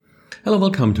Hello,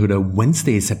 welcome to the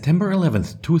Wednesday, September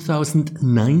 11th,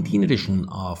 2019 edition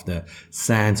of the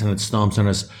SANS and Storm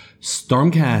Center's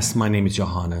StormCast. My name is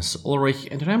Johannes Ulrich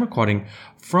and today I'm recording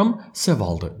from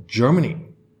Seewalde, Germany.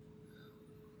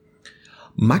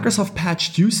 Microsoft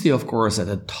Patch Tuesday, of course, at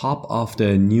the top of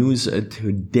the news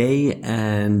today,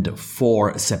 and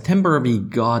for September we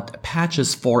got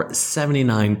patches for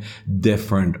 79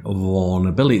 different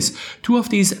vulnerabilities. 2 of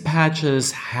these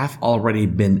patches have already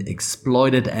been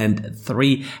exploited and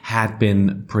 3 had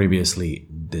been previously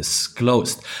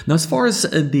disclosed. Now, as far as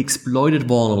the exploited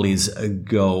vulnerabilities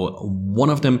go, one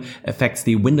of them affects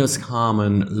the Windows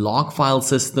Common log file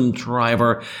system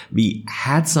driver. We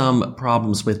had some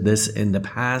problems with this in the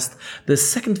past. The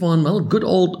second one, well, good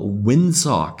old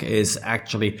WinSock is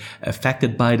actually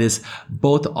affected by this.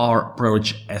 Both are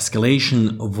privilege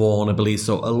escalation vulnerabilities.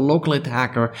 So a local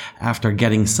attacker, after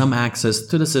getting some access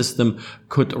to the system,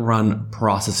 could run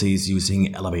processes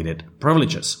using elevated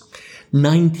privileges.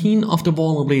 19 of the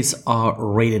vulnerabilities are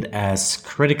rated as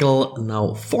critical.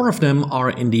 Now, 4 of them are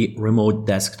in the remote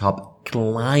desktop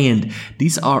client.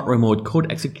 These are remote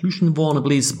code execution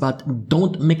vulnerabilities, but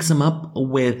don't mix them up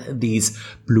with these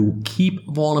blue keep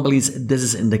vulnerabilities. This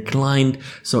is in the client,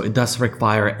 so it does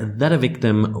require that a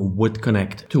victim would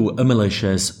connect to a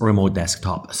malicious remote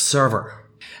desktop server.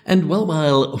 And well,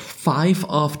 while 5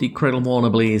 of the critical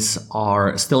vulnerabilities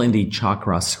are still in the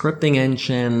Chakra scripting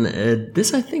engine,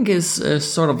 this I think is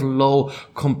sort of low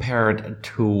compared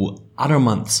to other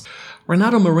months.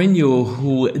 Renato Mourinho,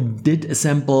 who did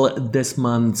assemble this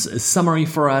month's summary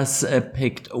for us,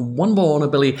 picked one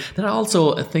vulnerability that I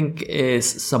also think is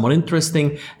somewhat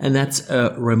interesting, and that's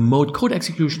a remote code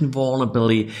execution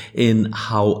vulnerability in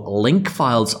how link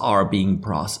files are being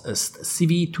processed.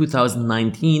 CV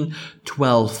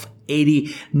 2019-1280.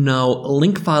 Now,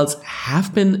 link files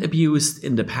have been abused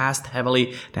in the past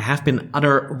heavily. There have been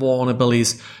other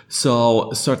vulnerabilities.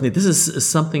 So certainly this is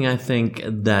something I think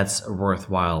that's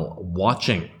worthwhile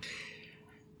watching.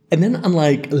 And then,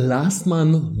 unlike last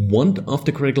month, one of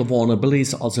the critical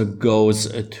vulnerabilities also goes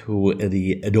to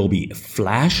the Adobe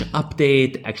Flash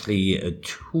update. Actually,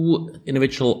 2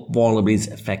 individual vulnerabilities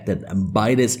affected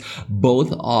by this.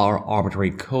 Both are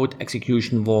arbitrary code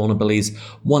execution vulnerabilities.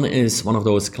 One is one of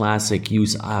those classic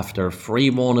use after free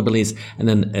vulnerabilities, and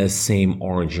then a same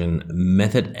origin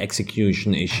method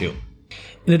execution issue.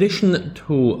 In addition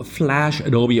to Flash,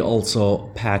 Adobe also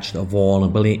patched a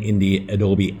vulnerability in the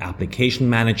Adobe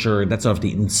Application Manager. That's sort of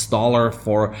the installer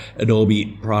for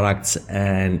Adobe products,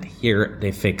 and here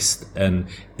they fixed an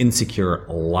insecure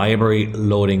library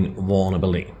loading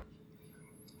vulnerability.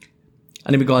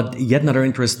 And then we got yet another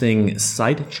interesting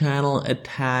side channel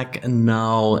attack.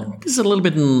 Now, this is a little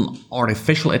bit an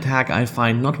artificial attack. I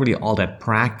find not really all that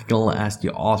practical as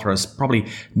the authors probably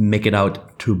make it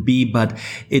out to be, but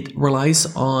it relies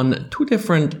on 2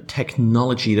 different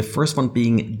technology. The first one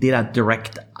being data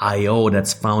direct I/O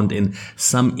that's found in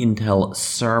some Intel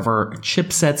server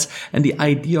chipsets. And the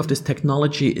idea of this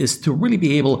technology is to really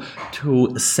be able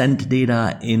to send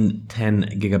data in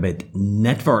 10 gigabit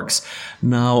networks.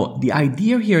 Now, the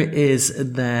idea here is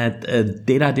that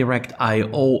data direct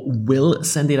I/O will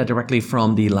send data directly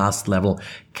from the last level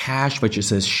cache, which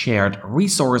is a shared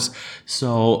resource.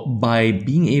 So by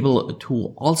being able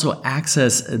to also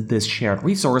access this shared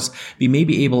resource, we may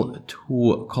be able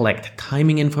to collect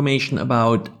timing information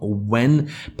about when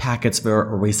packets were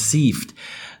received.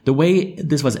 The way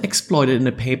this was exploited in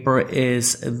the paper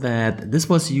is that this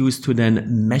was used to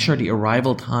then measure the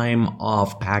arrival time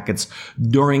of packets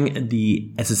during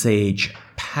the SSH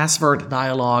password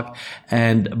dialog,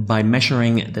 and by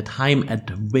measuring the time at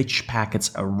which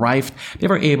packets arrived, they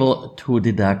were able to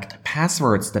deduct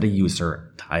passwords that a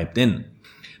user typed in.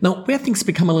 Now, where things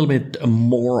become a little bit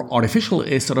more artificial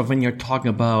is sort of when you're talking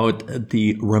about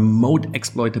the remote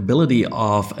exploitability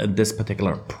of this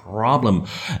particular problem.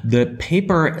 The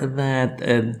paper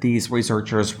that these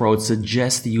researchers wrote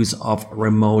suggests the use of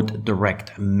remote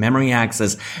direct memory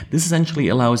access. This essentially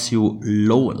allows you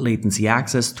low latency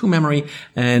access to memory,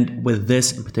 and with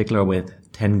this in particular with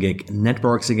 10 gig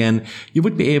networks again, you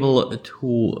would be able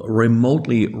to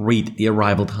remotely read the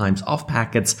arrival times of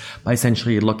packets by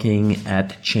essentially looking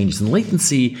at changes in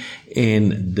latency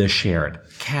in the shared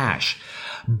cache.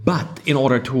 But in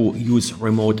order to use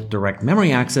remote direct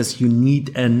memory access, you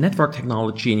need a network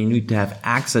technology and you need to have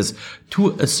access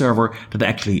to a server that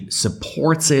actually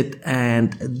supports it.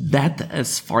 And that,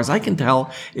 as far as I can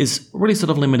tell, is really sort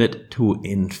of limited to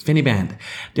InfiniBand.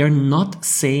 They're not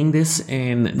saying this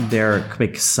in their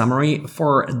quick summary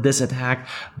for this attack,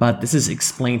 but this is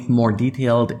explained more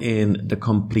detailed in the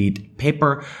complete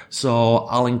paper. So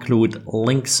I'll include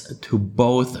links to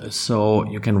both so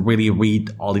you can really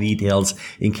read all the details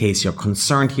in case you're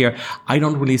concerned here. I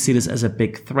don't really see this as a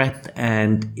big threat,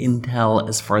 and Intel,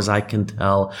 as far as I can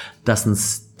tell, doesn't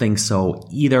think so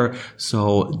either.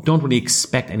 So don't really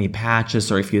expect any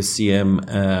patches, or if you see them,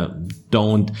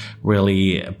 don't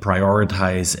really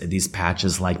prioritize these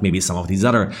patches like maybe some of these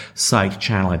other side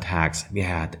channel attacks we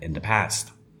had in the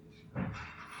past.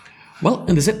 Well,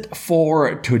 and that's it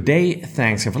for today.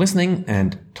 Thanks for listening,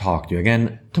 and talk to you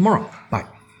again tomorrow. Bye.